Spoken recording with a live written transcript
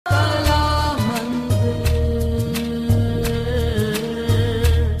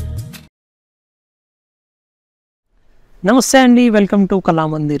నమస్తే అండి, welcome to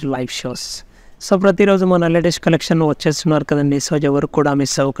Kalamandir live shows. So ప్రతిరోజు మన లేటెస్ట్ కలెక్షన్ వచ్చేస్తున్నారు కదండి. సో ఎవరు కూడా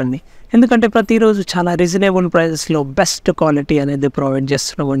మిస్ అవ్వకండి, ఎందుకంటే ప్రతిరోజు చాలా రీజనబుల్ ప్రైజెస్లో బెస్ట్ క్వాలిటీ అనేది ప్రొవైడ్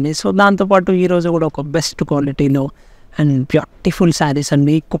చేస్తున్నామండి. సో దాంతోపాటు ఈరోజు కూడా ఒక బెస్ట్ క్వాలిటీలో అండ్ బ్యూటిఫుల్ శారీస్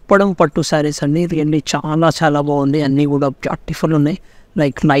అండి, కుప్పడం పట్టు శారీస్ అండి. రియల్లీ చాలా చాలా బాగుంది, అన్నీ కూడా బ్యూటిఫుల్ ఉన్నాయి.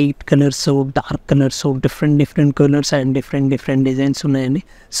 Like light colours, dark colours, different colours and different designs ఉన్నాయండి.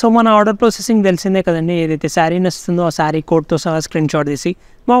 సో మన ఆర్డర్ ప్రాసెసింగ్ తెలిసిందే కదండి. ఏదైతే శారీ నచ్చుతుందో ఆ శారీ కోడ్తో సహా స్క్రీన్ షాట్ తీసి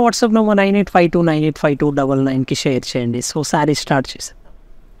మా వాట్సాప్ నెంబర్ 9852985299కి షేర్ చేయండి. సో శారీ స్టార్ట్ చేసాం.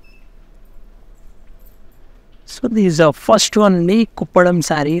 సో దిస్ ఫస్ట్ వన్ అండి, కుప్పడం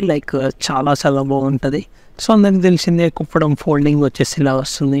శారీ. లైక్ చాలా చాలా బాగుంటుంది. సో అందరికి తెలిసిందే, కుప్పడం ఫోల్డింగ్ వచ్చేసి ఇలా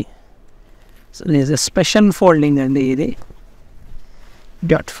వస్తుంది. సో దిస్ స్పెషల్ ఫోల్డింగ్ అండి ఇది.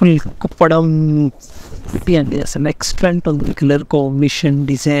 బ్యూటిఫుల్ కుప్పడం అండి, అసలు ఎక్సలెంట్ ఉంది. Colour combination,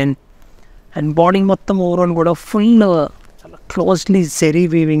 design and body మొత్తం ఓవరాల్ కూడా ఫుల్ చాలా క్లోజ్లీ జెరీ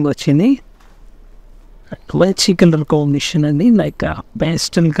వీవింగ్ వచ్చింది. మంచి కలర్ కాంబినేషన్ అండి, లైక్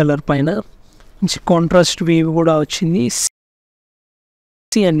పేస్టల్ కలర్ పైన మంచి కాంట్రాస్ట్ వీవ్ కూడా వచ్చింది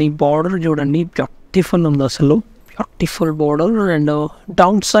అండి. బార్డర్ చూడండి, బ్యూటిఫుల్ ఉంది అసలు. Beautiful border and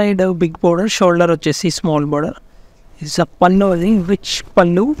down side big border, shoulder వచ్చేసి స్మాల్ బార్డర్. ఇస్ అ పళ్ళు, అది రిచ్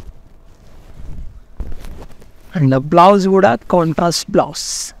పళ్ళు అండ్ బ్లౌజ్ కూడా కాంట్రాస్ట్ బ్లౌజ్.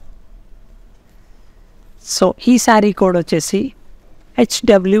 సో ఈ శారీ కోడ్ వచ్చేసి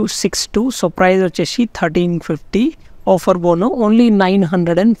HW62. సో ప్రైస్ వచ్చేసి 1350. Offer Bono only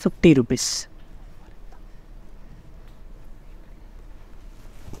 950 rupees.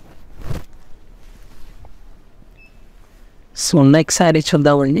 So next sari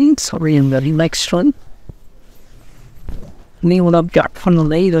చూద్దామండి. సో నెక్స్ట్ వన్ నీ కూడా బ్యూటిఫుల్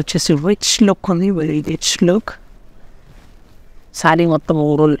ఉన్నాయి. ఇది వచ్చేసి రిచ్ లుక్ ఉంది, వెరీ రిచ్ లుక్. శారీ మొత్తం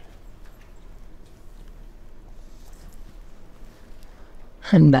overall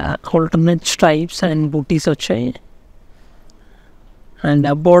and alternate stripes and బూటీస్ వచ్చాయి. అండ్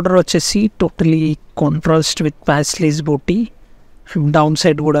బోర్డర్ వచ్చేసి totally contrast with paisleys booty. Down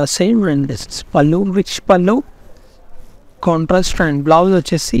side కూడా సేమ్. అండ్ పళ్ళు, రిచ్ పళ్ళు, కాంట్రాస్ట్. అండ్ బ్లౌజ్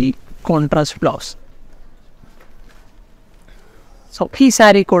వచ్చేసి కాంట్రాస్ట్ బ్లౌజ్. సో ఈ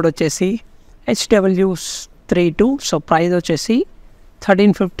శారీ కోడ్ వచ్చేసి HW32. సో ప్రైస్ వచ్చేసి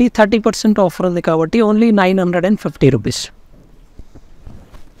 1350. 30% ఆఫర్ ఉంది కాబట్టి only 950 rupees.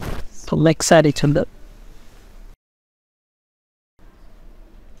 So next sari చూద్దాం.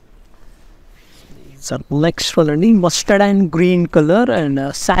 సార్ నెక్స్ట్ వన్ అండి, mustard and green colour. And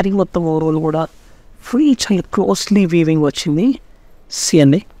sari మొత్తం ఓవరాల్ కూడా ఫుల్ చాలా క్లోజ్లీ వీవింగ్ వచ్చింది. సి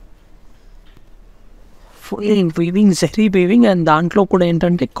అండి, full weaving, zari weaving. And దాంట్లో కూడా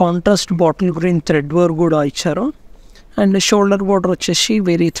ఏంటంటే contrast bottle green thread work కూడా ఇచ్చారు. అండ్ షోల్డర్ బోర్డర్ వచ్చేసి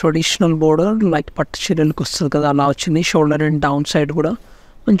వెరీ ట్రెడిషనల్ బోర్డర్, లైక్ పట్టు చీరలకు వస్తుంది కదా అలా వచ్చింది. షోల్డర్ అండ్ డౌన్ సైడ్ కూడా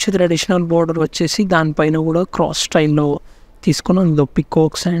మంచి ట్రెడిషనల్ బోర్డర్ వచ్చేసి దానిపైన కూడా క్రాస్ స్టైల్లో తీసుకుని అందులో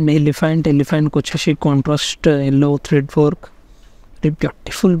పికాక్స్ అండ్ ఎలిఫెంట్కి వచ్చేసి contrast yellow thread work,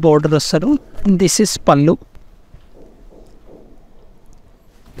 beautiful border వస్తారు. దిస్ ఇస్ పళ్ళు.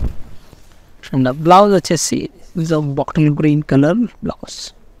 అండ్ బ్లౌజ్ వచ్చేసి bottle green colour blouse.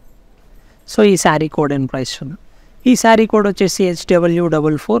 So ఈ శారీ కోడ్ అండ్ ప్రైస్ చూద్దాం. ఈ శారీ కోడ్ వచ్చేసి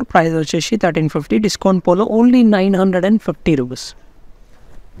HW44. ప్రైస్ వచ్చేసి 1350. Discount polo only 950 rupees.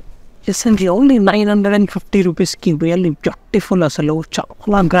 Yes అండి, ఓన్లీ 950 రూపీస్కి రియల్లీ బ్యూటిఫుల్, అసలు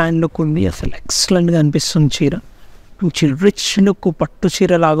చాలా గ్రాండ్ లుక్ ఉంది. అసలు ఎక్సలెంట్గా అనిపిస్తుంది చీర. మంచి రిచ్ లుక్ పట్టు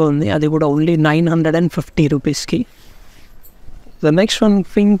చీర లాగా ఉంది, అది కూడా ఓన్లీ 950 రూపీస్కి. The next one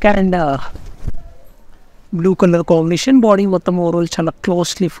pink and blue colour combination. Body మొత్తం ఓవరాల్ చాలా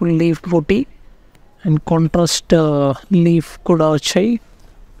closely full leaf booty and contrast leaf కూడా వచ్చాయి.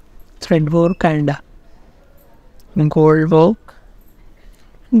 Thread work and gold work.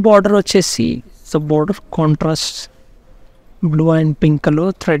 Border వచ్చేసి so border contrast blue and pink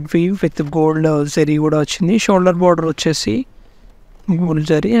colour thread weave with gold zari కూడా వచ్చింది. Shoulder border వచ్చేసి gold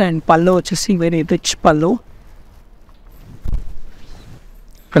zari. And పళ్ళు వచ్చేసి వెరీ రిచ్ పళ్ళు.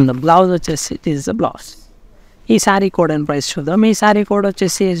 అండ్ ద బ్లౌజ్ వచ్చేసి దిస్ ద బ్లౌజ్. ఈ శారీ కోడ్ అండ్ ప్రైస్ చూద్దాం. ఈ శారీ కోడ్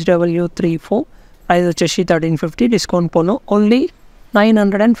వచ్చేసి HW34. ప్రైస్ వచ్చేసి 1350. డిస్కౌంట్ పోను ఓన్లీ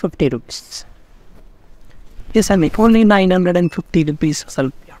 950 రూపీస్. ఎస్ అండి, ఓన్లీ 950 రూపీస్. అసలు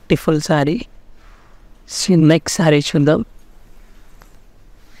బ్యూటిఫుల్ శారీ. నెక్స్ట్ శారీ చూద్దాం.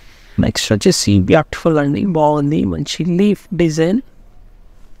 నెక్స్ట్ వచ్చేసి బ్యూటిఫుల్ అండి, బాగుంది. మంచి లీఫ్ డిజైన్.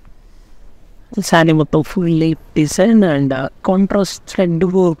 శారీ మొత్తం full leaf design and contrast thread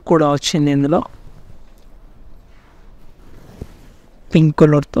work కూడా వచ్చింది ఇందులో పింక్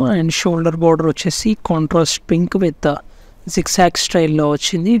కలర్తో. అండ్ షోల్డర్ బార్డర్ వచ్చేసి కాంట్రాస్ట్ పింక్ విత్ జిగ్జాగ్ స్టైల్లో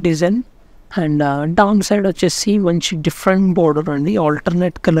వచ్చింది డిజైన్. అండ్ డౌన్ సైడ్ వచ్చేసి మంచి డిఫరెంట్ బోర్డర్ అండి,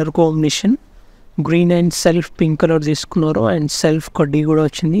 alternate colour combination, green and self pink colour తీసుకున్నారు. అండ్ సెల్ఫ్ కడ్డీ కూడా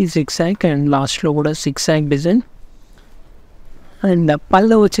వచ్చింది సిక్సాక్, అండ్ లాస్ట్లో కూడా సిక్సాక్ డిజైన్. అండ్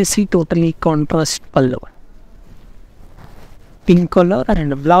పళ్ళు వచ్చేసి టోటలీ కాంట్రాస్ట్ పళ్ళు, పింక్ కలర్.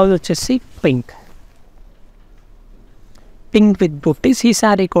 అండ్ బ్లౌజ్ వచ్చేసి పింక్ విత్ బుట్టీస్. ఈ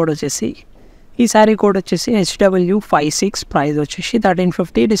శారీ కోడ్ వచ్చేసి HW56, ప్రైస్ వచ్చేసి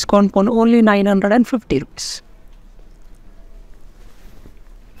 1350, డిస్కౌంట్ పోను only 950 rupees.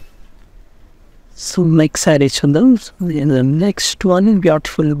 So next sari చూద్దాం. Next one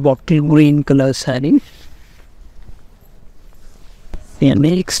beautiful bottle green colour sari,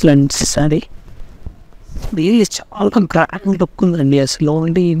 excellent sari. Really చాలా గ్రాండ్ లుక్ ఉందండి. అసలు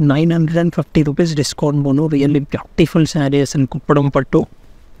ఓన్లీ 950 రూపీస్ డిస్కౌంట్ పోను. రియల్లీ బ్యూటిఫుల్ శారీ అసలు. కుప్పడం పట్టు,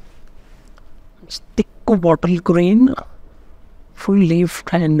 thick bottle green, full leaf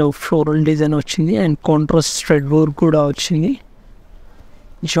and floral design వచ్చింది. And contrast thread work కూడా వచ్చింది.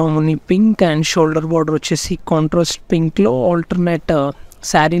 Jamuni pink and shoulder border వచ్చేసి contrast పింక్లో, alternate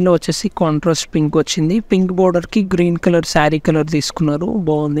శారీలో వచ్చేసి కాంట్రాస్ట్ పింక్ వచ్చింది. పింక్ బార్డర్కి గ్రీన్ కలర్ శారీ కలర్ తీసుకున్నారు,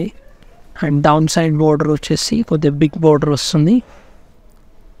 బాగుంది. అండ్ డౌన్ సైడ్ బార్డర్ వచ్చేసి కొద్దిగా బిగ్ బార్డర్ వస్తుంది.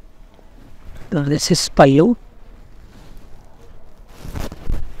 దిస్ ఇస్ పళ్ళు.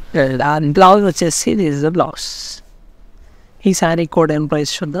 అండ్ బ్లౌజ్ వచ్చేసి దిస్ ఇస్ ద బ్లౌజ్. ఈ శారీ కోడ్ అండ్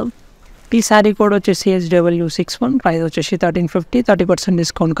ప్రైస్ చూద్దాం. ఈ శారీ కోడ్ వచ్చేసి HW61, ప్రైస్ వచ్చేసి 1350, 30%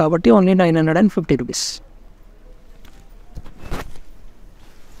 డిస్కౌంట్ కాబట్టి ఓన్లీ 950 రూపీస్.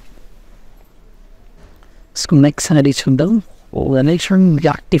 నెక్స్ట్ శారీ చూద్దాం. Next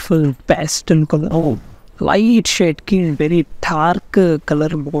beautiful pastel colour, light షేడ్కి very dark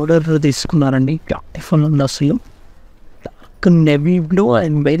colour border తీసుకున్నారండి. బ్యూటిఫుల్ ఉంది అసలు. Dark navy blue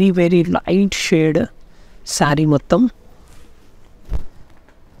and very very light shade sari మొత్తం.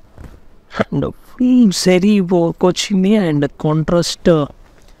 అండ్ ఫుల్ జరీ వర్క్ వచ్చింది అండ్ కాంట్రాస్ట్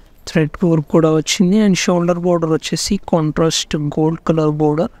థ్రెడ్ వర్క్ కూడా వచ్చింది. అండ్ షోల్డర్ బోర్డర్ వచ్చేసి contrast gold colour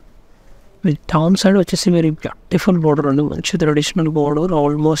border. Down side వచ్చేసి very beautiful border అండి, మంచి traditional border,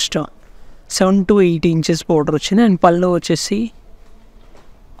 almost 7 to 8 inches border వచ్చింది. And పళ్ళు వచ్చేసి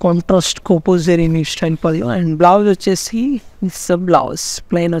కాంట్రాస్ట్ కోపోజరీ స్టైల్ పళ్ళు. అండ్ బ్లౌజ్ వచ్చేసి బ్లౌజ్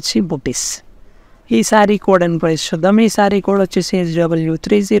ప్లెయిన్ వచ్చి బుటీస్. ఈ శారీ కోడ్ అండ్ ప్రైస్ చూద్దాం. ఈ శారీ కోడ్ వచ్చేసి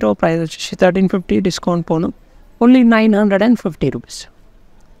HW30, ప్రైస్ వచ్చేసి 1350, డిస్కౌంట్ పోను ఓన్లీ 950 రూపీస్.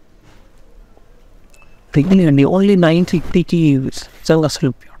 రియల్లీ అండి, ఓన్లీ 950కి నిజంగా అసలు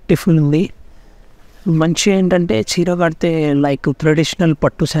బ్యూటిఫుల్ ఉంది. మంచి ఏంటంటే చీర కడితే లైక్ ట్రెడిషనల్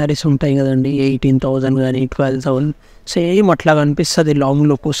పట్టు శారీస్ ఉంటాయి కదండి, 18,000 కానీ 12,000, సేమ్ అట్లా కనిపిస్తుంది లాంగ్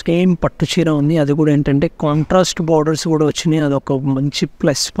లుక్. సేమ్ పట్టు చీర ఉంది, అది కూడా ఏంటంటే కాంట్రాస్ట్ బార్డర్స్ కూడా వచ్చినాయి, అదొక మంచి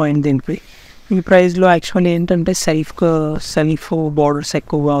ప్లస్ పాయింట్ దీనికి. ఈ ప్రైస్లో యాక్చువల్లీ ఏంటంటే సెల్ఫ్ బార్డర్స్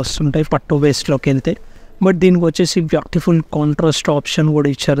ఎక్కువగా వస్తుంటాయి పట్టు బేస్లోకి వెళ్తే, బట్ దీనికి వచ్చేసి బ్యూటిఫుల్ కాంట్రాస్ట్ ఆప్షన్ కూడా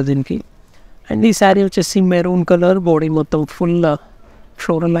ఇచ్చారు దీనికి. అండ్ ఈ శారీ వచ్చేసి మెరూన్ కలర్, బాడీ మొత్తం ఫుల్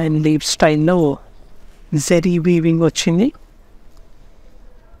ఫ్లోరల్ అండ్ లీఫ్ స్టైల్లో జరీ వీవింగ్ వచ్చింది.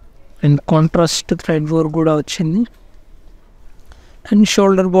 అండ్ కాంట్రాస్ట్ థ్రెడ్ వర్క్ కూడా వచ్చింది. అండ్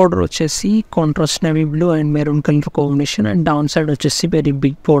షోల్డర్ బార్డర్ వచ్చేసి contrast navy blue and maroon colour combination. And down side వచ్చేసి వెరీ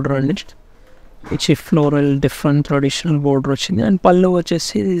బిగ్ బార్డర్ అండి, ఇచ్చి ఫ్లోరల్ డిఫరెంట్ ట్రెడిషనల్ బార్డర్ వచ్చింది. అండ్ పళ్ళు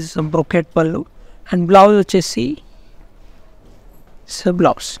వచ్చేసి బ్రొకెట్ పళ్ళు. అండ్ బ్లౌజ్ వచ్చేసి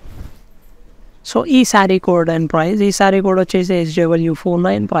బ్లౌజ్. సో ఈ శారీ కోడ్ అండ్ ప్రైస్, ఈ శారీ కోడ్ వచ్చేసి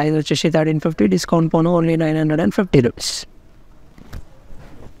HW49, ప్రైస్ వచ్చేసి 1350, డిస్కౌంట్ పోను only 950 rupees.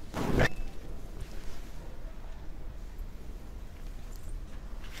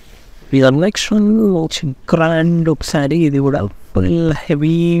 Next one grand ఒక శారీ, ఇది కూడా ఫుల్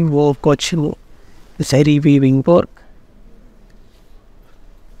హెవీ వర్క్ వచ్చింది, zari weaving work.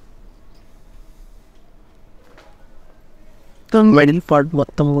 Middle part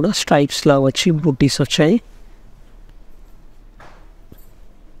మొత్తం కూడా స్ట్రైప్స్ లాగా వచ్చి బూటీస్ వచ్చాయి.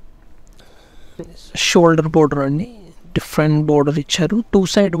 షోల్డర్ బోర్డర్ అండి, డిఫరెంట్ బోర్డర్ ఇచ్చారు. టూ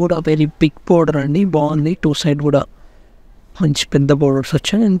సైడ్ కూడా వెరీ బిగ్ బోర్డర్ అండి, బాగుంది. టూ సైడ్ కూడా మంచి పెద్ద బోర్డర్స్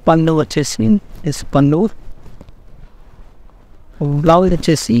వచ్చాయి. అండ్ పళ్ళు వచ్చేసి పళ్ళు. బ్లౌజ్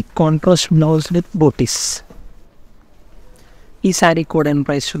వచ్చేసి కాంట్రాస్ట్ బ్లౌజ్ విత్ బూటీస్. ఈ శారీ కోడ్ అండ్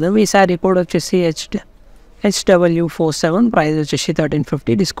ప్రైస్ చూద్దాం. ఈ శారీ కోడ్ వచ్చేసి HW47, ప్రైస్ వచ్చేసి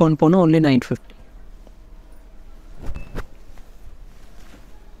 1350, discount phone only 950.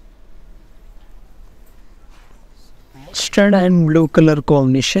 Mustard and blue colour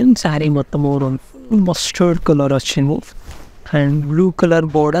combination, sari మొత్తం మస్టర్డ్ కలర్ వచ్చింది. And blue colour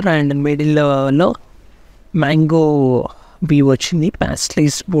border and మిడిల్లో మ్యాంగో వీవ్ వచ్చింది,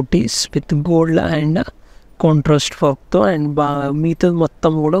 paisleys booties with gold and contrast వర్క్తో అండ్ మిగతా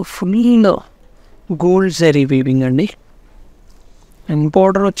మొత్తం కూడా ఫుల్ గోల్డ్ జరీ వీవింగ్ అండి. అండ్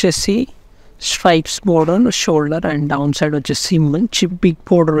బోర్డర్ వచ్చేసి stripes border, shoulder and down side వచ్చేసి మంచి బిగ్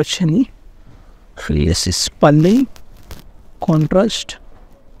బోర్డర్ వచ్చింది. పల్లి కాంట్రాస్ట్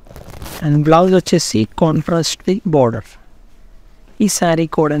అండ్ బ్లౌజ్ వచ్చేసి కాంట్రాస్ట్ విత్ బోర్డర్. ఈ శారీ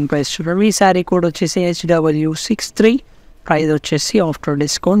కోడ్ అండ్ ప్రైస్ చూడండి. ఈ శారీ కోడ్ వచ్చేసి HW63, ప్రైస్ వచ్చేసి after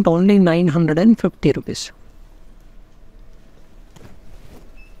discount only 950 rupees.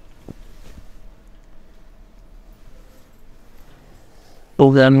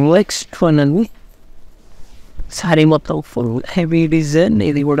 Next one అండి, శారీ మొత్తం ఫుల్ హెవీ డిజైన్.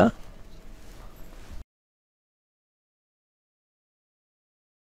 ఇది కూడా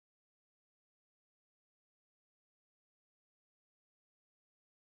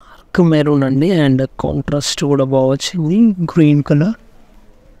మెరూన్ అండి అండ్ కాంట్రాస్ట్ కూడా బాగా వచ్చింది, green colour.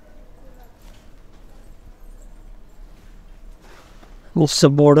 It's the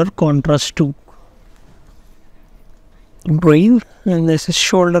border contrast to green and this is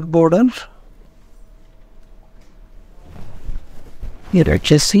shoulder border. Here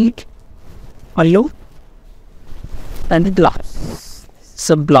వచ్చేసి పళ్ళు and blouse. It's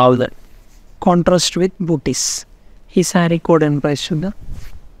a blouse contrast with booties. ఈ శారీ కోడ్ అండ్ ప్రైస్ చూద్దాం.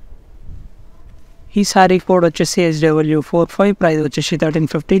 ఈ శారీ కోడ్ వచ్చేసి HW45, ప్రైస్ వచ్చేసి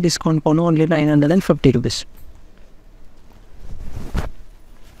 1350, డిస్కౌంట్ పోను only 950 rupees.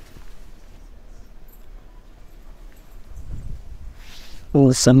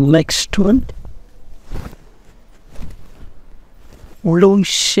 Next one blue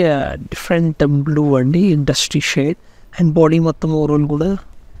shade, different blue అండి, industry shade and body మొత్తం overall కూడా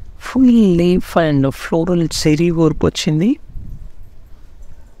full leaf and floral zari work వచ్చింది.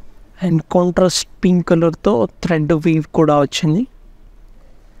 And contrast pink కలర్తో థ్రెడ్ వీవ్ కూడా వచ్చింది.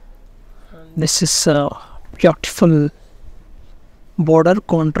 This is beautiful border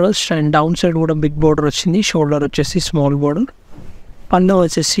contrast and down side కూడా big border వచ్చింది. Shoulder వచ్చేసి స్మాల్ బోర్డర్. పళ్ళు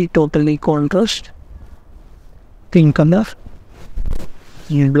వచ్చేసి totally contrast pink colour.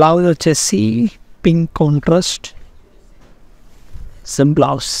 Blouse వచ్చేసి పింక్ కాంట్రాస్ట్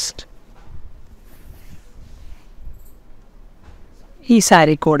బ్లౌజ్. ఈ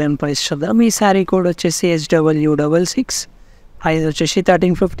శారీ కోడ్ అండ్ ప్రైస్ చూద్దాం. ఈ శారీ కోడ్ వచ్చేసి HW66, ప్రైస్ వచ్చేసి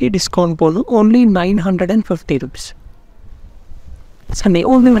 1350, డిస్కౌంట్ పోను ఓన్లీ 950 రూపీస్. సరే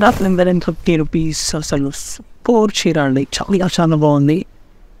ఓన్లీ 950 రూపీస్. అసలు సూపర్ చీర అండి, చాలా చాలా బాగుంది.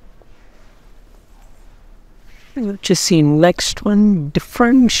 వచ్చేసి next one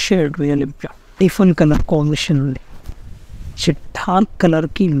different shade, really beautiful colour combination ఉంది. డార్క్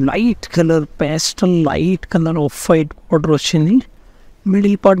కలర్కి light colour, pastel light colour off white border వచ్చింది.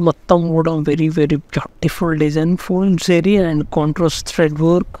 మిడిల్ పార్ట్ మొత్తం కూడా very very beautiful design, full zari and contrast thread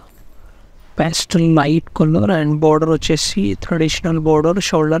work, pastel light colour and border వచ్చేసి traditional border,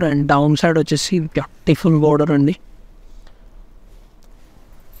 shoulder and down side వచ్చేసి beautiful border అండి.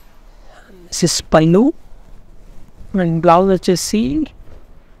 This is పళ్ళు and blouse వచ్చేసి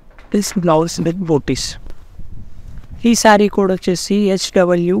this blouse with బూటీస్. ఈ sari code వచ్చేసి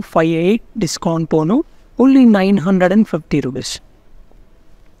HW58, discount పోను only 950 rupees.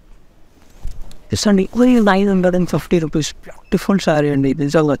 అండి only 950 rupees. Beautiful sari అండి,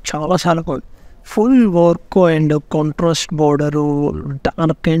 నిజంగా చాలా చాలా full work and contrast border,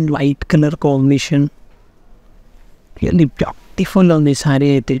 dark and light colour combination, really beautiful ఉంది శారీ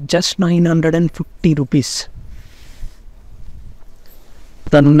అయితే. Just 950 rupees.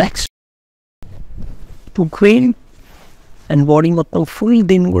 The next green and body మొత్తం ఫుల్,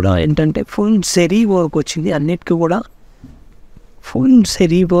 దీన్ని కూడా ఏంటంటే ఫుల్ జెరీ వర్క్ వచ్చింది, అన్నిటికీ కూడా ఫుల్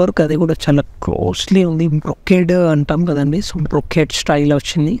జెరీ వర్క్, అది కూడా చాలా క్లోజ్లీ ఉంది. బ్రొకేడ్ అంటాం కదండి, సో బ్రొకేడ్ స్టైల్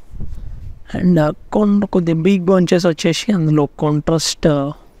వచ్చింది. అండ్ కొద్ది బిగ్ బంచెస్ వచ్చేసి అందులో contrast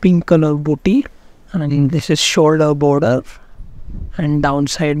pink colour booty and this is shoulder border and down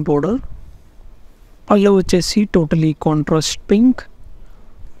side border. పళ్ళు వచ్చేసి totally contrast pink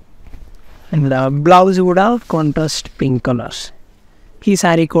and blouse కూడా కాంట్రాస్ట్ పింక్ కలర్స్. ఈ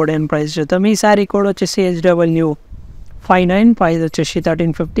శారీ కోడ్ అండ్ ప్రైస్ చూద్దాం. ఈ శారీ కోడ్ వచ్చేసి HW59, ప్రైస్ వచ్చేసి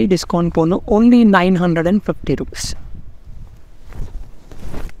 1350, discount phone only 950 rupees.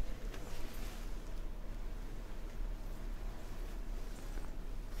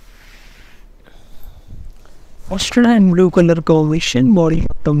 Mustard and blue colour combination, body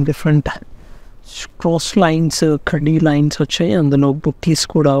మొత్తం different cross lines, కడ్డీ లైన్స్ వచ్చాయి, అందులో బుట్టీస్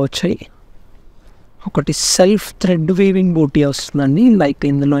కూడా వచ్చాయి. ఒకటి సెల్ఫ్ థ్రెడ్ వీవింగ్ బూటీ వస్తుందండి, లైక్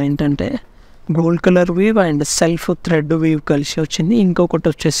ఇందులో ఏంటంటే gold colour weave and self thread weave కలిసి వచ్చింది. ఇంకొకటి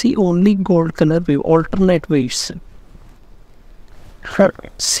వచ్చేసి only gold colour weave, alternate weaves.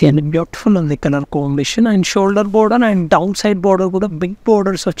 See, and beautiful ఉంది colour combination. And shoulder border and down side border కూడా బిగ్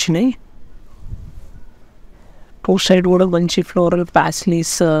బోర్డర్స్ వచ్చినాయి. టూ సైడ్ కూడా మంచి floral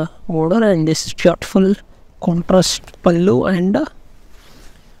paisleys border and this beautiful contrast పళ్ళు అండ్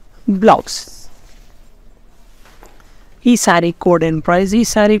బ్లౌజ్. ఈ sari code and price, ఈ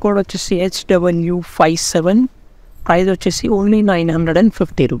sari code వచ్చేసి HW57, price వచ్చేసి ఓన్లీ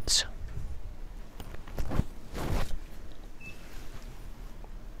 950 రూపీస్.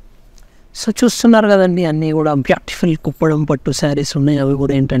 సో చూస్తున్నారు కదండి, అన్నీ కూడా బ్యూటిఫుల్ కుప్పడం పట్టు శారీస్ ఉన్నాయి. అవి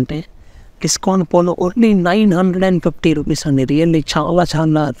కూడా ఏంటంటే డిస్కౌంట్ పోలో ఓన్లీ 950 రూపీస్ అండి. రియల్లీ చాలా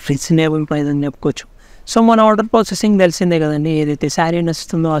చాలా రీజనబుల్ ప్రైస్ అని చెప్పుకోవచ్చు. సో మన ఆర్డర్ ప్రాసెసింగ్ తెలిసిందే కదండి. ఏదైతే శారీ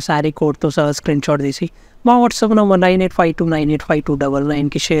నచ్చుతుందో ఆ శారీ కోడ్తో సహా స్క్రీన్ షాట్ తీసి మా వాట్సాప్ నెంబర్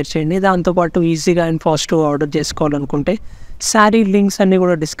 9852985299కి షేర్ చేయండి. దాంతోపాటు ఈజీగా అండ్ ఫాస్ట్గా ఆర్డర్ చేసుకోవాలనుకుంటే శారీ లింక్స్ అన్నీ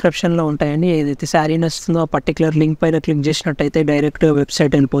కూడా డిస్క్రిప్షన్లో ఉంటాయండి. ఏదైతే శారీ నచ్చుతుందో ఆ పర్టికులర్ లింక్ పైన క్లిక్ చేసినట్టయితే డైరెక్ట్గా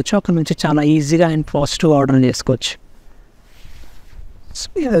వెబ్సైట్ వెళ్ళిపోవచ్చు. అక్కడ నుంచి చాలా ఈజీగా అండ్ ఫాస్ట్గా ఆర్డర్ చేసుకోవచ్చు.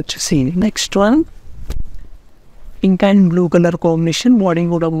 ఇది వచ్చేసి next one pink and blue colour combination. Body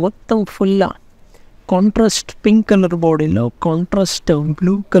కూడా మొత్తం ఫుల్ కాంట్రాస్ట్ పింక్ కలర్ బాడీలో కాంట్రాస్ట్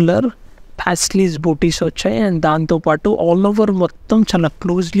బ్లూ కలర్ ప్యాస్లీస్ బూటీస్ వచ్చాయి. అండ్ దాంతోపాటు ఆల్ ఓవర్ మొత్తం చాలా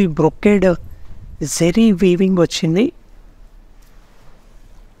క్లోజ్లీ బ్రొకేడ్ జెరీ వీవింగ్ వచ్చింది.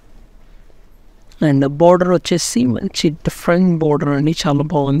 అండ్ బార్డర్ వచ్చేసి మంచి డిఫరెంట్ బార్డర్ అండి, చాలా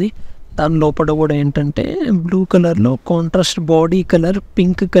బాగుంది. దాని లోపల కూడా ఏంటంటే బ్లూ కలర్లో contrast body colour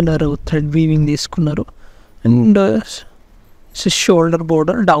pink colour thread weaving తీసుకున్నారు. And shoulder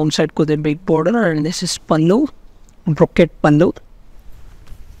border, down side కొద్దిగా big border. And this is పళ్ళు, బ్రొకెట్ పళ్ళు.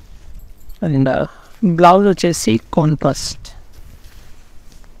 అండ్ బ్లౌజ్ వచ్చేసి కాంట్రాస్ట్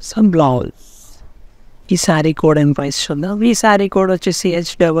సమ్ బ్లౌజ్. ఈ శారీ కోడ్ అండ్ ప్రైస్ చూద్దాం. ఈ శారీ కోడ్ వచ్చేసి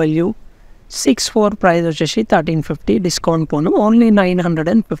HW64, ప్రైస్ వచ్చేసి 1350, డిస్కౌంట్ పోను only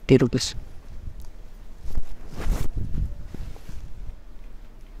 950 rupees.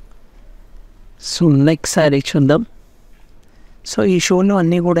 So next sari చూద్దాం. సో ఈ షోలో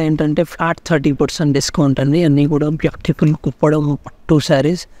అన్నీ కూడా ఏంటంటే ఫ్లాట్ 30% డిస్కౌంట్ అండి. అన్నీ కూడా బ్యూటిఫుల్ కుప్పడం పట్టు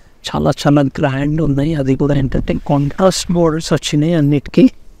శారీస్, చాలా చాలా గ్రాండ్ ఉన్నాయి. అది కూడా ఏంటంటే కాంట్రాస్ట్ బోర్డర్స్ వచ్చినాయి అన్నిటికీ.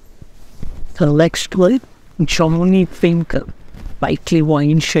 Next jamuni pink lightly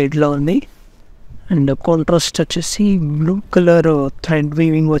wine షేడ్లో ఉంది. అండ్ కాంట్రాస్ట్ వచ్చేసి బ్లూ కలర్ థ్రెడ్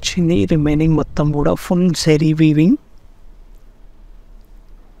వీవింగ్ వచ్చింది. రిమైనింగ్ మొత్తం కూడా full zari weaving.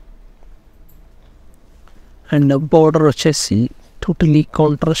 And border వచ్చేసి totally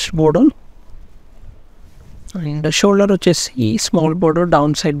contrast border. And shoulder వచ్చేసి small border,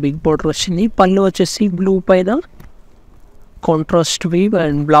 down side big border వచ్చింది. పళ్ళు వచ్చేసి బ్లూ పైన కాంట్రాస్ట్ వీవ్.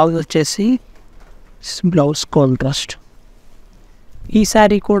 అండ్ బ్లౌజ్ వచ్చేసి బ్లౌజ్ కాంట్రాస్ట్. ఈ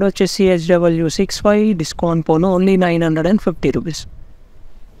శారీ కోడ్ వచ్చేసి HW65, discount phone only 950 rupees.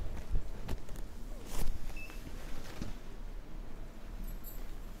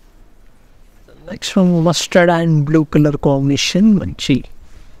 Next mustard and blue colour combination, మంచి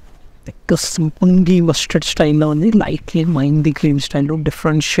సింపుల్గా మస్టర్డ్ స్టైల్లో ఉంది. లైట్లీ మైందీ క్రీమ్ స్టైల్లో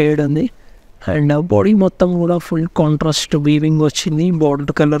డిఫరెంట్ షేడ్ ఉంది. అండ్ బాడీ మొత్తం కూడా ఫుల్ కాంట్రాస్ట్ వీవింగ్ వచ్చింది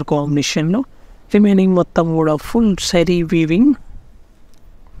బార్డర్ కలర్ కాంబినేషన్లో. రిమైనింగ్ మొత్తం కూడా ఫుల్ సెరీ వీవింగ్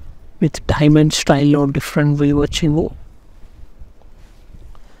విత్ డైమండ్ స్టైల్లో డిఫరెంట్ వీవ్ వచ్చింది.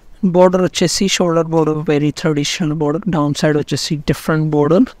 బోర్డర్ వచ్చేసి shoulder border very traditional border, down side వచ్చేసి డిఫరెంట్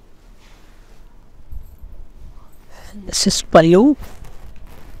బోర్డర్. దిస్ ఇస్ పళ్ళు.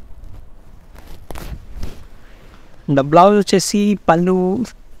 అండ్ బ్లౌజ్ వచ్చేసి పళ్ళు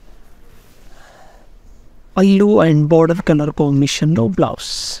అండ్ బోర్డర్ కలర్ కాంబినేషన్లో బ్లౌజ్.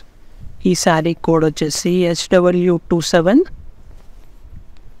 ఈ శారీ కోడ్ వచ్చేసి HW27,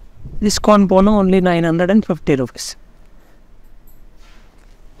 డిస్కౌంట్ పోను only 950 rupees.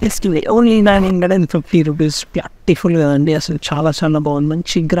 Only 950 rupees. Beautiful కదండి, అసలు చాలా చాలా బాగుంది.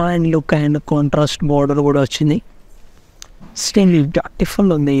 మంచి grand look and contrast border కూడా వచ్చింది. స్టిల్ బ్యూటిఫుల్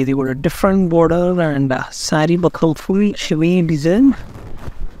ఉంది. ఇది కూడా డిఫరెంట్ బోర్డర్ అండ్ శారీ మొత్తం full heavy design.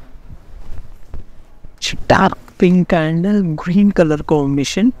 Dark pink and green colour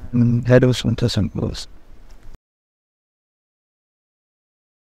combination.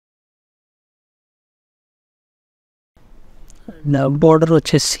 Border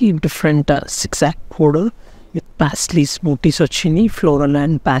వచ్చేసి డిఫరెంట్ సిక్సాక్ బోర్డర్ విత్ ప్యాస్లీస్ బూటీస్ వచ్చింది, floral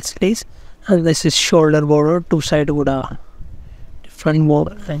and paisleys. And this is shoulder border, two side కూడా different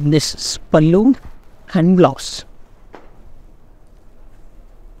border. And this is పళ్ళు and blouse.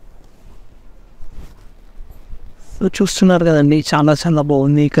 So చూస్తున్నారు కదండి, చాలా చాలా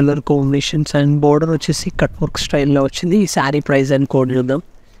బాగుంది colour combinations. And border వచ్చేసి కట్ వర్క్ స్టైల్లో వచ్చింది. ఈ శారీ ప్రైస్ అండ్ కోడ్ చూద్దాం.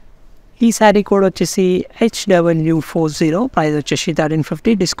 ఈ ఈ శారీ కోడ్ వచ్చేసి HW40, ప్రైస్ వచ్చేసి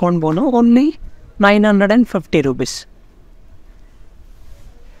 1350, discount Bono only 950 rupees.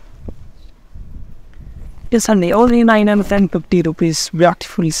 Yes అండి, only 950 rupees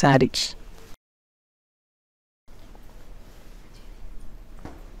beautiful saris.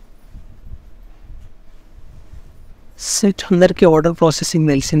 Set అందరికీ ఆర్డర్ ప్రాసెసింగ్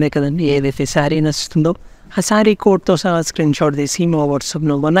తెలిసిందే కదండి. ఏదైతే శారీ నచ్చుతుందో ఆ శారీ కోడ్తో సహా స్క్రీన్ షాట్ తీసి మా వాట్సాప్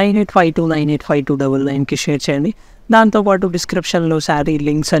నెంబర్ 9852985299కి షేర్ చేయండి. దాంతోపాటు డిస్క్రిప్షన్లో శారీ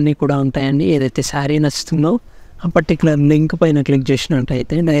లింక్స్ అన్నీ కూడా ఉంటాయండి. ఏదైతే శారీ నచ్చుతుందో ఆ పర్టికులర్ లింక్ పైన క్లిక్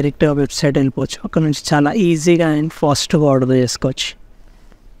చేసినట్టయితే డైరెక్ట్గా వెబ్సైట్ వెళ్ళిపోవచ్చు. అక్కడ నుంచి చాలా ఈజీగా అండ్ ఫాస్ట్గా ఆర్డర్ చేసుకోవచ్చు.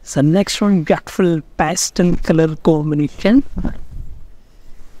 So next one beautiful pastel colour combination.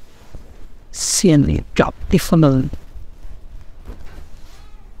 సిఎన్ఈ beautiful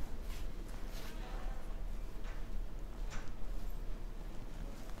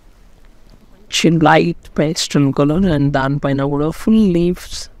light pastel colour and దానిపైన కూడా full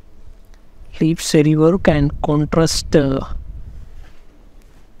leaves సెరీ work and contrast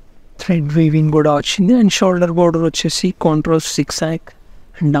thread weaving కూడా వచ్చింది. అండ్ షోల్డర్ బోర్డర్ వచ్చేసి contrast six yuck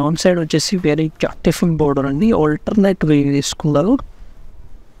and down side వచ్చేసి వెరీ బ్యూటిఫుల్ బోర్డర్ అండి. Alternate వే తీసుకున్నారు,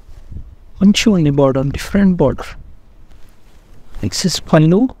 మంచిగా ఉంది బార్డర్, డిఫరెంట్ బార్డర్. ఎక్సెస్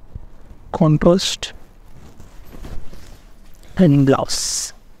పళ్ళు, కాంట్రాస్ట్ అండ్ బ్లౌజ్.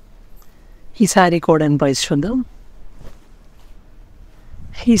 ఈ శారీ కోడ్ అండ్ ప్రైస్ చూద్దాం.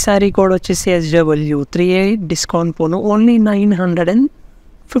 ఈ శారీ కోడ్ వచ్చేసి SW38, డిస్కౌంట్ పోను ఓన్లీ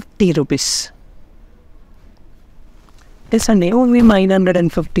 950 రూపీస్. ఎస్ అండి, ఓన్లీ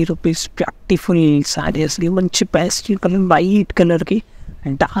 950 రూపీస్ బ్యూటిఫుల్ శారీ. అసలు మంచి పేస్టల్ కలర్, వైట్ కలర్కి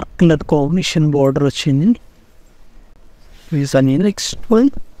and dark colour combination border వచ్చింది. నెక్స్ట్ వన్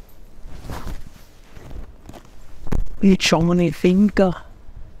ఈ చామనీ పింక్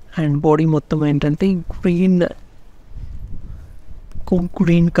అండ్ బాడీ మొత్తం ఏంటంటే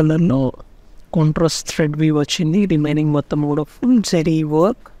గ్రీన్ కలర్లో కాంట్రాస్ట్ థ్రెడ్ వీవ్ వచ్చింది. రిమైనింగ్ మొత్తం కూడా full zari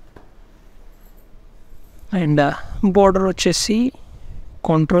work and border వచ్చేసి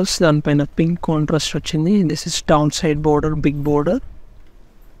కాంట్రాస్ట్, దానిపైన పింక్ కాంట్రాస్ట్ వచ్చింది. This is down side border, big border.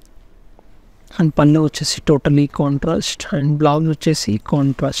 And పళ్ళు వచ్చేసి టోటలీ కాంట్రాస్ట్ అండ్ బ్లౌజ్ వచ్చేసి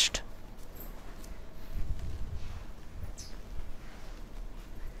కాంట్రాస్ట్.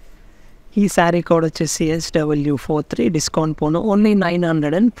 ఈ శారీ కోడ్ వచ్చేసి SW43, డిస్కౌంట్ పోను ఓన్లీ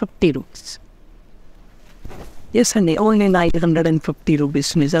 950 రూపీస్. ఎస్ అండి, ఓన్లీ 950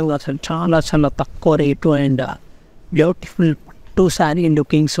 రూపీస్. నిజంగా అసలు చాలా చాలా తక్కువ రేటు అండ్ బ్యూటిఫుల్ పట్టు శారీ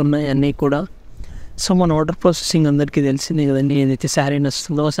లుకింగ్స్ ఉన్నాయి అన్నీ కూడా. సో మన ఆర్డర్ ప్రాసెసింగ్ అందరికీ తెలిసిందే కదండి. ఏదైతే శారీ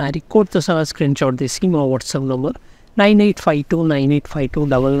నచ్చుతుందో శారీ కోడ్తో సహా స్క్రీన్ షాట్ తీసి మా వాట్సాప్ నెంబర్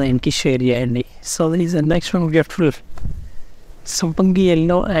 9852985299కి షేర్ చేయండి. So these the next one beautiful సంపంగి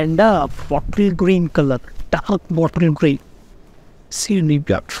yellow and bottle green colour, dark bottle green. CD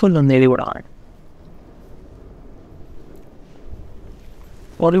beautiful ఉంది ఇది కూడా.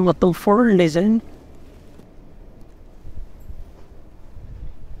 బాడీ మొత్తం ఫుల్ డిజైన్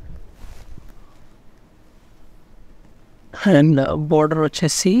అండ్ బార్డర్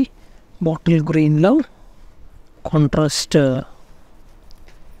వచ్చేసి బాటిల్ గ్రీన్లో contrast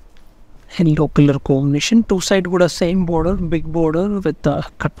yellow colour combination. Two side కూడా same border, big border with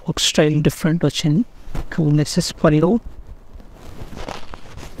cut work style different వచ్చింది. Nexus పళ్ళు,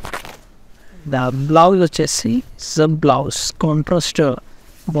 the blouse వచ్చేసి బ్లౌజ్ కాంట్రాస్ట్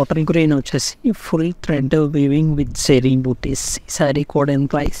బాటిల్ గ్రీన్ వచ్చేసి full thread weaving with zari బూటీస్. ఈ sari code and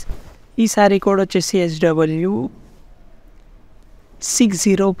price. ఈ sari code వచ్చేసి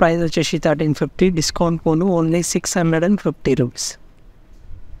SW60, price వచ్చేసి 1350, discount పోను only 650 rupees.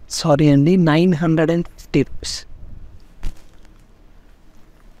 Sorry అండి, 950 రూపీస్.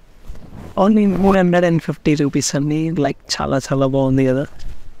 ఓన్లీ 350 రూపీస్ అండి. లైక్ చాలా చాలా బాగుంది కదా.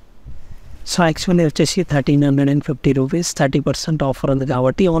 సో యాక్చువల్లీ వచ్చేసి 1350 రూపీస్, 30% ఆఫర్ ఉంది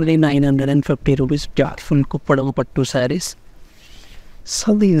కాబట్టి ఓన్లీ 950 రూపీస్ బ్యూటిఫుల్ కుప్పడం పట్టు saris. So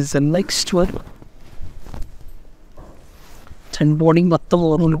this next one and body మొత్తం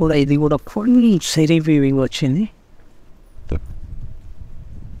ఓవరాల్ కూడా ఇది కూడా ఫుల్ సెరీ వీవింగ్ వచ్చింది.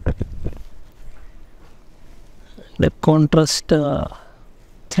 Contrast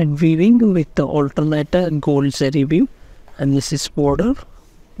thread weaving with alternate gold సెరీ weave and this is border,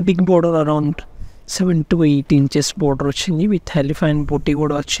 big border around 7 to 8 inches border వచ్చింది with elephant బూటీ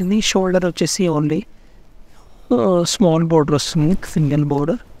కూడా వచ్చింది. Shoulder వచ్చేసి ఓన్లీ స్మాల్ బోర్డర్ వస్తుంది, సింగిల్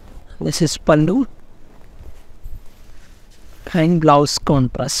బోర్డర్. దిస్ ఇస్ పళ్ళు అండ్ బ్లౌజ్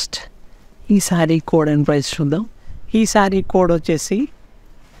కాంట్రాస్ట్. ఈ sari code and price చూద్దాం. ఈ sari code వచ్చేసి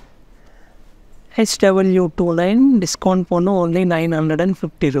SW29, discount phone only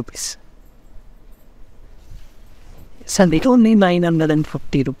 950 rupees. So it only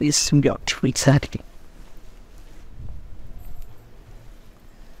 950 rupees. Beautiful saree.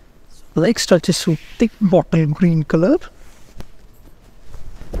 Next వచ్చేసి thick bottle green color.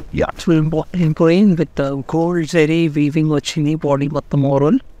 Full bottle green with gold zari weaving వచ్చింది body మొత్తం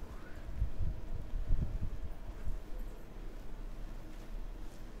overall.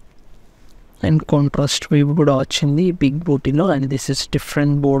 And contrast weave కూడా వచ్చింది big బూటీలో. And this is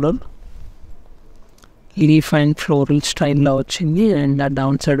different border, leaf and floral స్టైల్లో వచ్చింది. And ఆ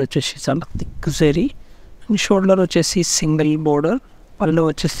down side వచ్చేసి చాలా థిక్ జరీ. అండ్ షోల్డర్ వచ్చేసి సింగిల్ బోర్డర్. పళ్ళు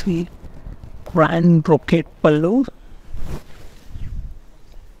వచ్చేసి గ్రాండ్ బ్రొకెట్ పళ్ళు.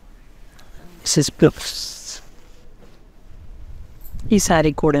 This is plus. ఈ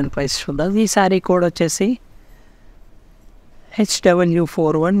శారీ కోడ్ అండ్ ప్రైస్ చూద్దాం. ఈ శారీ కోడ్ వచ్చేసి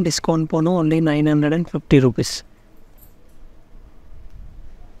HW41 discount phone only 950 rupees.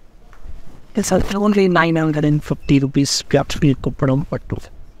 It's only 950 rupees. Beautiful Kuppadam Pattu.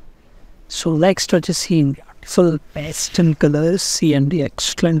 So next వచ్చేసి beautiful pastel colors. See and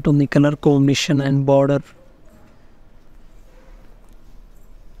excellent on the color combination and border.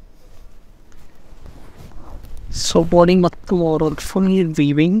 So body మొత్తం overall full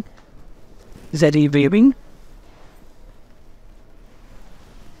weaving, zari weaving.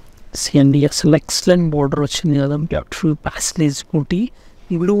 See and అసలు excellent border వచ్చింది కదా. Beautiful pastel booty.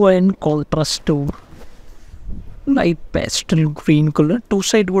 Blue and contrast to light pastel green color. Two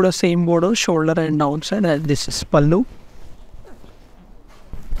side kuda same border, shoulder and downside. And this is pallu.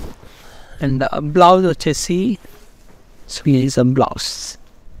 And blouse vachesi. So here is a blouse.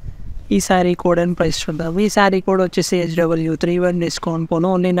 Ee saree code and price chuddam. Ee saree code vachesi HW31 discount pono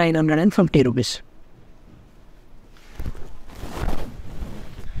only 950 rupees.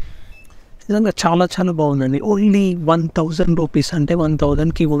 నిజంగా చాలా చాలా బాగుందండి. Only 1000 rupees, అంటే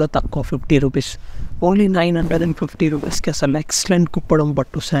 1000కి కూడా తక్కువ, 50 rupees. Only 950 రూపీస్కి అసలు excellent Kuppadam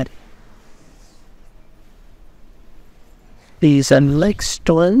పట్టు sari. These and next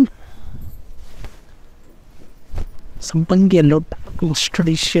one సంపంగి ఎల్లో,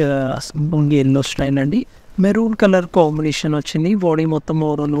 స్టడీష్ సంపంగి ఎల్లో స్టైల్ అండి. మెరూన్ కలర్ కాంబినేషన్ వచ్చింది. బాడీ మొత్తం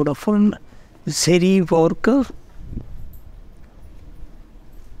ఓవరాల్ కూడా full zari work.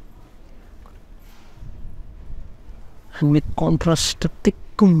 With contrast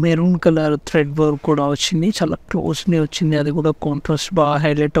thick maroon colour thread work కూడా వచ్చింది. చాలా క్లోజ్లీ వచ్చింది. అది కూడా కాంట్రాస్ట్ బాగా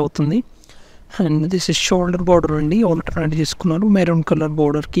హైలైట్ అవుతుంది. And this is shoulder border అండి. ఆల్టర్నేట్ తీసుకున్నారు. మెరూన్ కలర్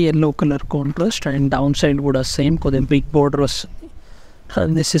బార్డర్కి yellow colour contrast. And down side కూడా సేమ్ కొద్దిగా బిగ్ బార్డర్ వస్తుంది.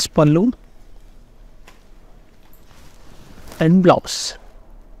 అండ్ దిస్ ఇస్ పల్లు అండ్ బ్లౌజ్.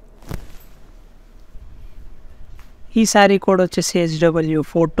 ఈ శారీ కోడ్ వచ్చేసి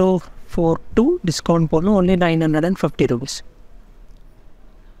HW42 డిస్కౌంట్ పోను only 950 rupees.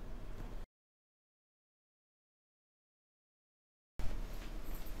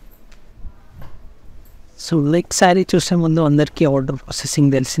 So next sari చూసే ముందు అందరికీ ఆర్డర్ ప్రాసెసింగ్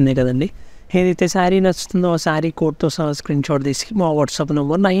తెలిసిందే కదండి. ఏదైతే శారీ నచ్చుతుందో ఆ శారీ కోడ్తో సహా స్క్రీన్ షాట్ తీసి మా వాట్సాప్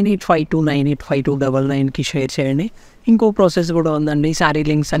నెంబర్ 9852985299కి షేర్ చేయండి. ఇంకో ప్రాసెస్ కూడా ఉందండి. శారీ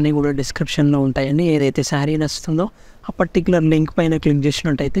లింక్స్ అన్నీ కూడా డిస్క్రిప్షన్లో ఉంటాయండి. ఏదైతే శారీ నచ్చుతుందో ఆ పర్టికులర్ లింక్ పైన క్లిక్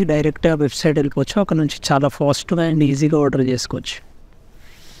చేసినట్టయితే డైరెక్ట్గా వెబ్సైట్ వెళ్ళిపోవచ్చు. అక్కడ నుంచి చాలా ఫాస్ట్గా అండ్ ఈజీగా ఆర్డర్ చేసుకోవచ్చు.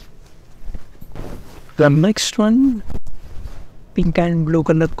 The next one pink and blue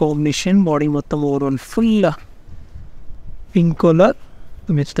colour combination. Body మొత్తం overall full pink colour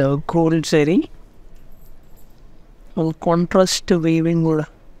with gold zari. Contrast weaving కూడా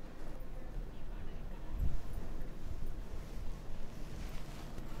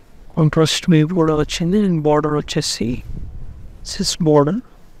కాంట్రాస్ట్ వీవ్ కూడా వచ్చింది. అండ్ బార్డర్ వచ్చేసి sys border,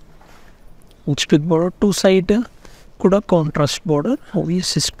 big border. Two side కూడా కాంట్రాస్ట్ బార్డర్.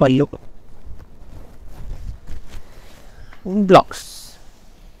 సిస్ పల్లు, blouse.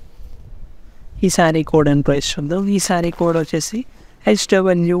 ఈ sari code and price చూద్దాం. ఈ శారీ కోడ్ వచ్చేసి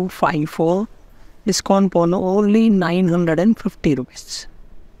HW54 డిస్కౌంట్ పోను only 950 rupees.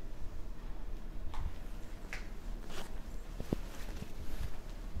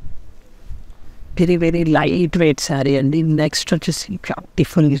 Very very light weight sari అండి. నెక్స్ట్ వచ్చేసి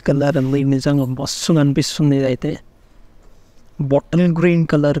బ్యూటిఫుల్ కలర్ అండి. నిజంగా మస్తు కనిపిస్తుంది. ఇదైతే బాటిల్ గ్రీన్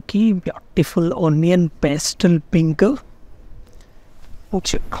కలర్కి beautiful onion pastel pink.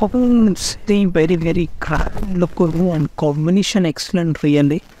 Very very grand look and combination excellent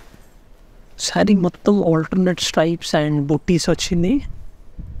really. Sari మొత్తం ఆల్టర్నేట్ స్ట్రైప్స్ అండ్ బుట్టీస్ వచ్చింది.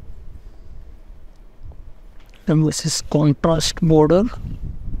 This is contrast border.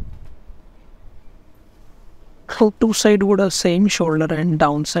 Two side కూడా same shoulder and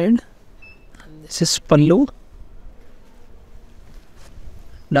down side. This is పల్లు.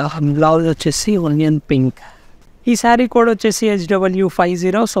 బ్లౌజ్ వచ్చేసి onion pink. ఈ sari code వచ్చేసి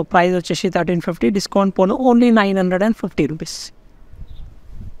HW50. So price వచ్చేసి 1350, discount పోను only 950 rupees.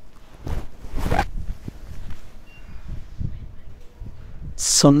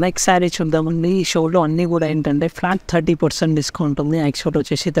 So next sari చూద్దామండి. ఈ షోలో అన్నీ కూడా ఏంటంటే ఫ్లాట్ 30% డిస్కౌంట్ ఉంది. యాక్చువల్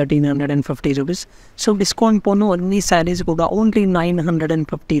వచ్చేసి 1350 రూపీస్. సో డిస్కౌంట్ పోను అన్ని శారీస్ కూడా ఓన్లీ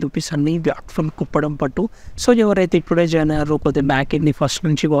 950 రూపీస్ అన్ని బ్యూటిఫుల్ కుప్పడం పట్టు. సో ఎవరైతే ఇప్పుడే జాయిన్ అయ్యారో కొద్దిగా బ్యాక్ ఎండ్ని ఫస్ట్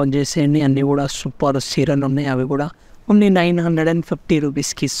నుంచి వాచ్ చేసేయండి. అన్నీ కూడా సూపర్ చీరలు ఉన్నాయి, అవి కూడా ఓన్లీ 950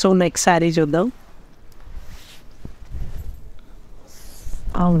 రూపీస్కి. సో నెక్స్ట్ శారీ చూద్దాం.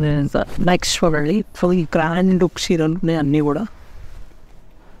 నెక్స్ట్ చూడండి, ఫుల్ గ్రాండ్ లుక్ చీరలు ఉన్నాయి అన్నీ కూడా.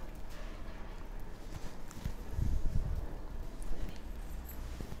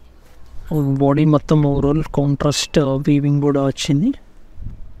 బాడీ మొత్తం ఓవరాల్ కాంట్రాస్ట్ వీవింగ్ కూడా వచ్చింది.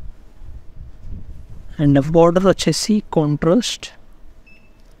 అండ్ బార్డర్ వచ్చేసి contrast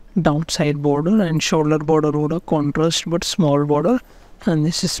down side border and shoulder border కూడా contrast but small border. And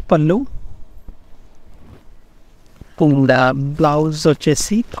this is పల్లు. బ్లౌజ్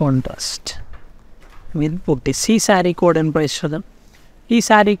వచ్చేసి కాంట్రాస్ట్ విత్ బుట్టీస్. ఈ శారీ కోడ్ అండ్ ప్రైస్ చూద్దాం. ఈ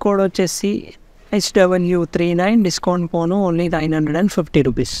శారీ కోడ్ వచ్చేసి HW39, డిస్కౌంట్ పోను ఓన్లీ 950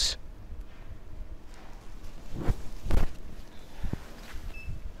 రూపీస్.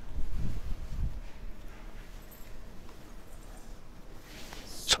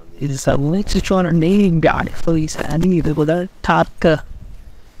 ఇది నెక్స్ట్ చూడండి, బ్యూటిఫుల్ ఈ శారీ. ఇది కూడా డార్క్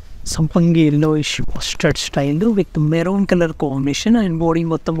సంపంగి yellowish mustard style with maroon colour combination. And body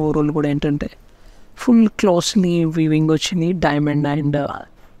మొత్తం ఓవరాల్ కూడా ఏంటంటే ఫుల్ క్లాస్ని వీవింగ్ వచ్చింది. Diamond and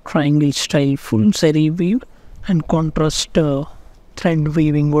triangle style full సెరీ weave and contrast thread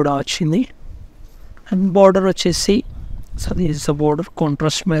weaving కూడా వచ్చింది. అండ్ బార్డర్ వచ్చేసి so this is the border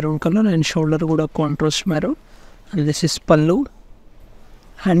contrast maroon colour and shoulder కూడా contrast maroon. And this is పల్లు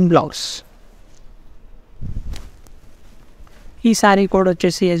and blouse. ఈ sari code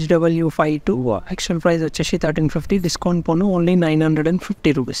వచ్చేసి HW52. Actual price వచ్చేసి 1350, discount పోను only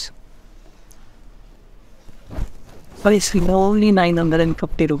 950 rupees. Only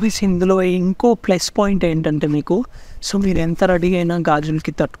 950 rupees. ఇందులో ఇంకో ప్లస్ పాయింట్ ఏంటంటే మీకు, సో మీరు ఎంత రెడీ అయినా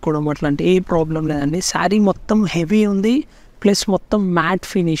గాజులకి తట్టుకోవడం అట్లాంటి ఏ ప్రాబ్లం లేదండి. శారీ మొత్తం హెవీ ఉంది, ప్లస్ మొత్తం మ్యాట్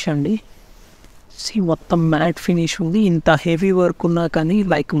ఫినిష్ అండి. మొత్తం మ్యాట్ ఫినిష్ ఉంది. ఇంత హెవీ వర్క్ ఉన్నా కానీ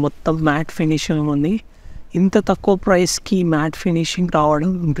లైక్ మొత్తం మ్యాట్ ఫినిషింగ్ ఉంది. ఇంత తక్కువ ప్రైస్కి మ్యాట్ ఫినిషింగ్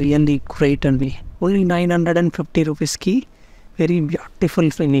రావడం రియల్లీ గ్రేట్ అండి. ఓన్లీ 950 రూపీస్కి very beautiful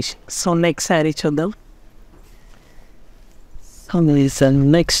finishing. So next sari చూద్దాం.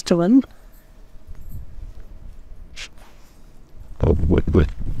 నెక్స్ట్ వన్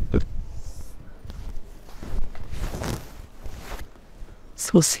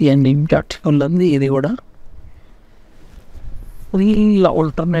సో అండి బ్యూటిఫుల్ ఉంది. ఇది కూడా full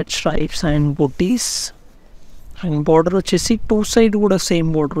alternate stripes and buttis. And border వచ్చేసి టూ సైడ్ కూడా సేమ్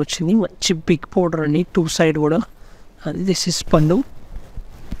బార్డర్ వచ్చింది. మంచి బిగ్ బార్డర్ అండి టూ సైడ్ కూడా. అది దిస్ ఇస్ పళ్ళు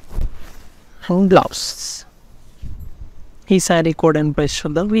అండ్ బ్లౌజ్. ఈ శారీ కోడ్ అండ్ ప్రైస్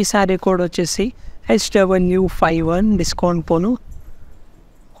చూద్దాం. ఈ శారీ కోడ్ వచ్చేసి HW51, డిస్కౌంట్ పోను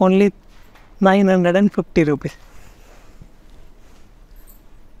ఓన్లీ 950 రూపీస్.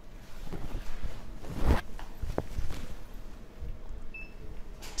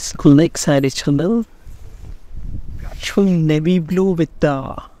 నెక్స్ట్ శారీ చూద్దాం. Navy blue with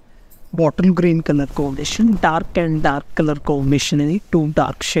bottle green colour combination. Dark and dark colour combination ఇది, టూ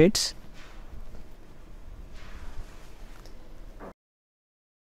డార్క్ షేడ్స్.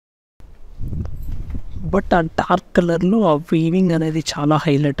 బట్ ఆ డార్క్ కలర్లో ఆ వీవింగ్ అనేది చాలా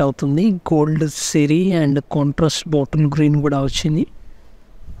హైలైట్ అవుతుంది. Gold Siri and contrast bottle green కూడా వచ్చింది.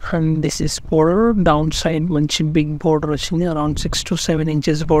 And this is border down side మంచి బిగ్ బోర్డర్ వచ్చింది, around 6 to 7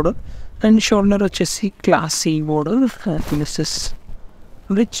 inches border. And shoulder వచ్చేసి classy border. This is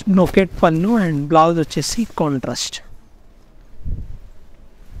rich నొకెట్ పన్ను అండ్ బ్లౌజ్ వచ్చేసి కాంట్రాస్ట్.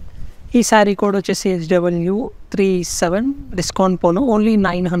 ఈ శారీ కోడ్ వచ్చేసి HW37, డిస్కౌంట్ పోను only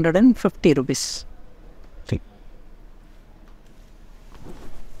 950 rupees.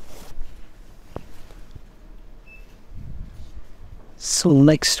 So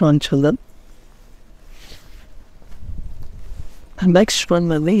next one చూద్దాం. నెక్స్ట్ వన్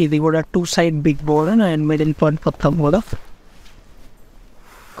అండి, ఇది కూడా two side big border and middle point మొత్తం కూడా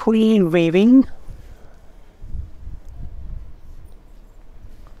queen weaving.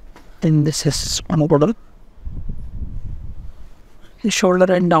 Then this is one border, shoulder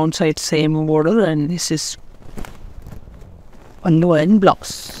and down side same border, and this is pallu and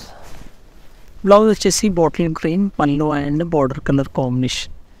blouse. Blouse వచ్చేసి bottle green పల్లు and border colour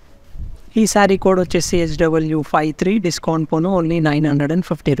combination. ఈ sari code వచ్చేసి HW53, discount phone only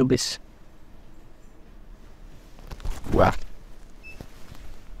 950 rupees.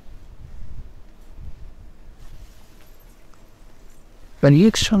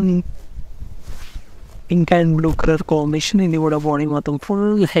 Variation pink and blue color combination in the body మొత్తం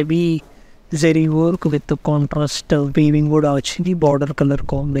full heavy zeri work with the contrast weaving కూడా వచ్చింది border color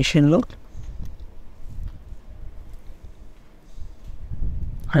combination లో.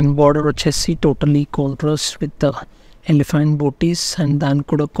 And border వచ్చేసి totally contrast with the elephant booties and దానికి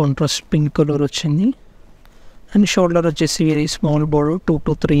కూడా contrast pink color వచ్చింది. And shoulder వచ్చేసి very small border 2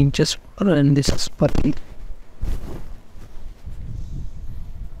 to 3 inches and this is purple.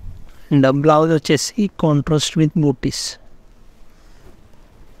 And the blouse వచ్చేసి contrast with booties.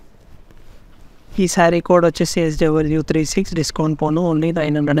 ఈ sari code వచ్చేసి SW36 discount పోను only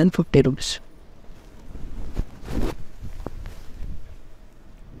 950 rupees.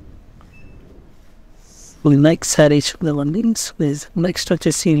 Next sari చూద్దామండి. Next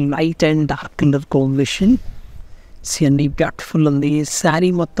వచ్చేసి light and dark colour combination. అండి beautiful ఉంది శారీ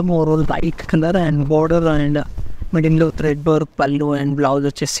మొత్తం overall light colour and border and మిడిల్లో thread work పళ్ళు అండ్ బ్లౌజ్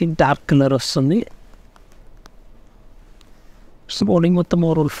వచ్చేసి డార్క్ కలర్ వస్తుంది. సో బాడీ మొత్తం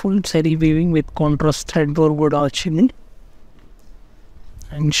overall full sari weaving with contrast thread work కూడా వచ్చింది.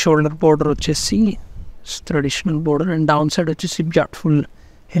 అండ్ షోల్డర్ బోర్డర్ వచ్చేసి traditional border and down side వచ్చేసి beautiful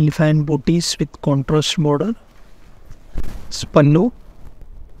elephant booties with contrast border పళ్ళు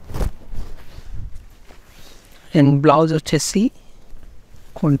అండ్ బ్లౌజ్ వచ్చేసి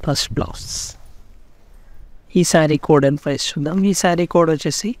కాంట్రాస్ట్ బ్లౌజ్. ఈ శారీ కోడ్ అండ్ ప్రైస్ చూద్దాం. ఈ శారీ కోడ్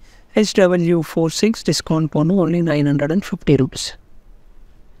వచ్చేసి SW46 డిస్కౌంట్ పోను only 950 rupees.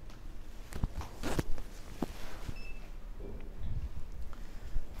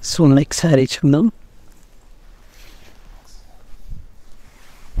 So next sari చూద్దాం.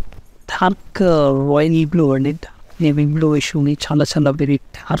 డార్క్ రాయల్ బ్లూ అండి, నేవీ బ్లూ ఇష్యూని చాలా చాలా very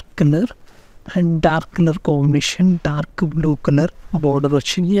dark colour and dark colour combination dark blue colour border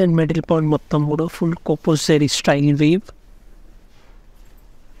వచ్చింది అండ్ మిడిల్ పాయింట్ మొత్తం కూడా full కోపోసరీ style weave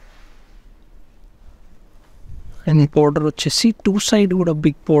and border వచ్చేసి టూ సైడ్ కూడా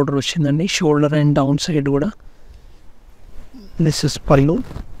బిగ్ బోర్డర్ వచ్చిందండి, షోల్డర్ అండ్ డౌన్ సైడ్ కూడా. దిస్ ఇస్ పళ్ళు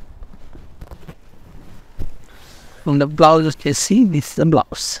అండ్ బ్లౌజ్ వచ్చేసి this the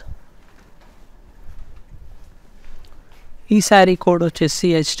blouse. ఈ శారీ కోడ్ వచ్చేసి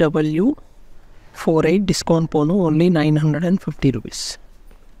SW48 డిస్కౌంట్ పోను ఓన్లీ 950 రూపీస్.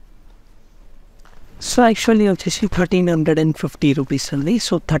 సో యాక్చువల్లీ వచ్చేసి 1350 రూపీస్ అండి.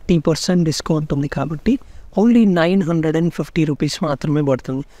 సో 30% డిస్కౌంట్ ఉంది కాబట్టి ఓన్లీ 950 రూపీస్ మాత్రమే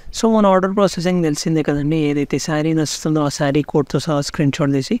పడుతుంది. సో మన ఆర్డర్ ప్రాసెసింగ్ తెలిసిందే కదండి. ఏదైతే శారీ నచ్చుతుందో ఆ శారీ కోడ్తో సహా స్క్రీన్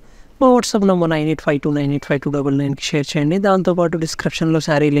షాట్ తీసి మా వాట్సాప్ నెంబర్ 9852985299కి షేర్ చేయండి. దాంతోపాటు డిస్క్రిప్షన్లో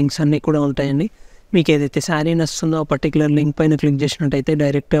శారీ లింక్స్ అన్నీ కూడా ఉంటాయండి. మీకు ఏదైతే శారీ నచ్చుతుందో ఆ పర్టికులర్ లింక్ పైన క్లిక్ చేసినట్టయితే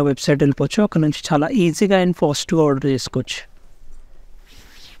డైరెక్ట్గా వెబ్సైట్ వెళ్ళిపోవచ్చు. అక్కడ నుంచి చాలా ఈజీగా అండ్ ఫాస్ట్గా ఆర్డర్ చేసుకోవచ్చు.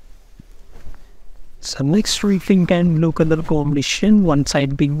 So next pink and blue colour combination. One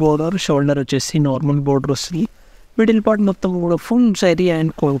side big border, shoulder వచ్చేసి నార్మల్ బోర్డర్ వస్తుంది. మిడిల్ పార్ట్ మొత్తం కూడా full sari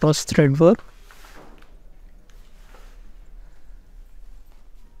and contrast thread work.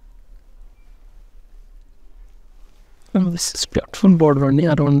 This is beautiful border only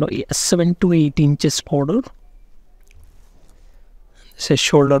around 7 to 8 inches border. This is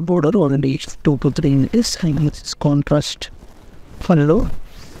shoulder border only 2 to 3 inches and this is contrast pallu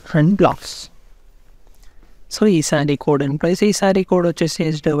and blouse. So ఈ sari code and price. ఈ sari code వచ్చేసి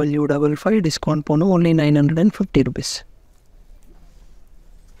SW55 discount పోను only 950 rupees.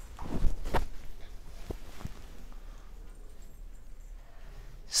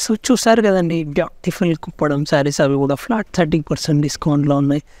 So చూసారు కదండి beautiful Kuppadam saris, అవి కూడా flat 30% డిస్కౌంట్లో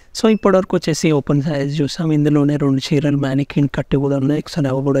ఉన్నాయి. So ఇప్పటివరకు వచ్చేసి ఓపెన్ శారీస్ చూసాం. ఇందులోనే 2 చీరలు మ్యానికిన్ కట్టి కూడా ఉన్నాయి. ఒకసారి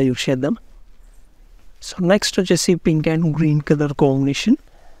అవి కూడా యూస్ చేద్దాం. సో నెక్స్ట్ వచ్చేసి pink and green colour combination.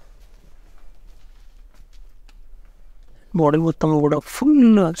 Body మొత్తం కూడా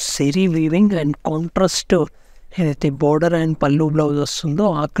ఫుల్ సెరీ వీవింగ్ అండ్ కాంట్రాస్ట్ ఏదైతే బార్డర్ అండ్ పళ్ళు బ్లౌజ్ వస్తుందో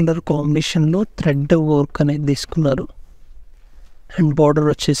ఆ కలర్ కాంబినేషన్లో థ్రెడ్ వర్క్ అనేది తీసుకున్నారు. అండ్ బార్డర్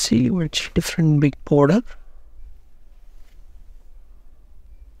వచ్చేసి different big border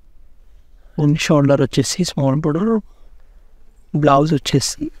and shoulder వచ్చేసి స్మాల్ బార్డర్, బ్లౌజ్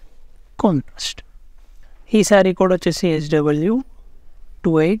వచ్చేసి కాంట్రాస్ట్. ఈ శారీ కూడా వచ్చేసి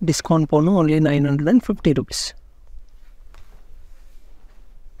SW28 discount phone only 950 rupees.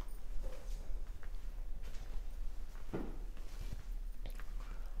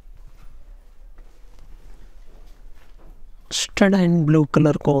 Mustard and blue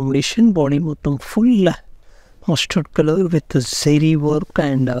colour combination. Body మొత్తం full mustard colour with zari work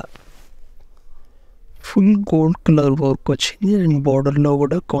and full gold colour work వచ్చింది. And బార్డర్లో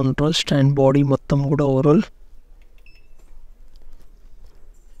కూడా contrast and body మొత్తం కూడా ఓవరాల్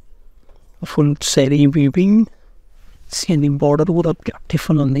ఫుల్ సెరీ వీవింగ్. అండ్ ఈ బార్డర్ కూడా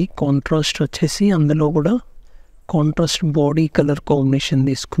బ్యూటిఫుల్ ఉంది. Contrast వచ్చేసి అందులో కూడా కాంట్రాస్ట్ బాడీ కలర్ కాంబినేషన్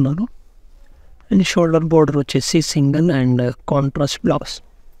తీసుకున్నారు. అండ్ షోల్డర్ బార్డర్ వచ్చేసి సింగిల్ అండ్ కాంట్రాస్ట్ బ్లౌజ్.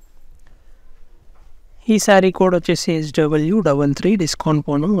 ఈ శారీ కోడ్ వచ్చేసి SW33, డిస్కౌంట్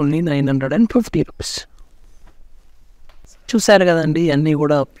పోను ఓన్లీ 950 రూపీస్. చూసారు కదండి, అన్నీ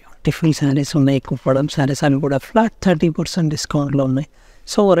కూడా బ్యూటిఫుల్ శారీస్ ఉన్నాయి. కుప్పడం శారీస్ అవి కూడా ఫ్లాట్ 30% డిస్కౌంట్లో ఉన్నాయి.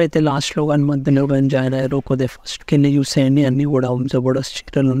 సో ఎవరైతే లాస్ట్లో కానీ మధ్యలో కానీ జాయిన్ అయ్యారో కొద్దిగా ఫస్ట్కి వెళ్ళి చూసేయండి. అన్నీ కూడా జబర్దస్త్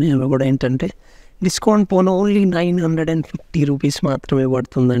చీరలు ఉన్నాయి. అవి కూడా ఏంటంటే డిస్కౌంట్ పోను ఓన్లీ 950 రూపీస్ మాత్రమే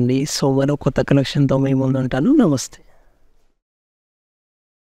పడుతుందండి. సో మరో కొత్త కలెక్షన్తో మేము ముందుంటాను. నమస్తే.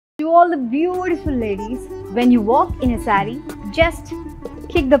 To all the beautiful ladies, when you walk in a saree, just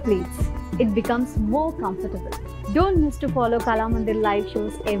click the pleats. It becomes more comfortable. Don't miss to follow Kalamandir live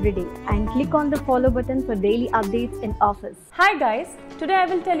shows every day and click on the follow button for daily updates and offers. Hi guys, today I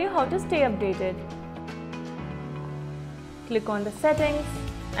will tell you how to stay updated. Click on the settings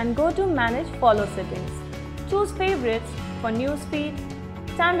and go to manage follow settings. Choose favorites for newsfeed,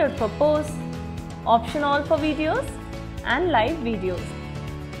 standard for posts, option all for videos and live videos.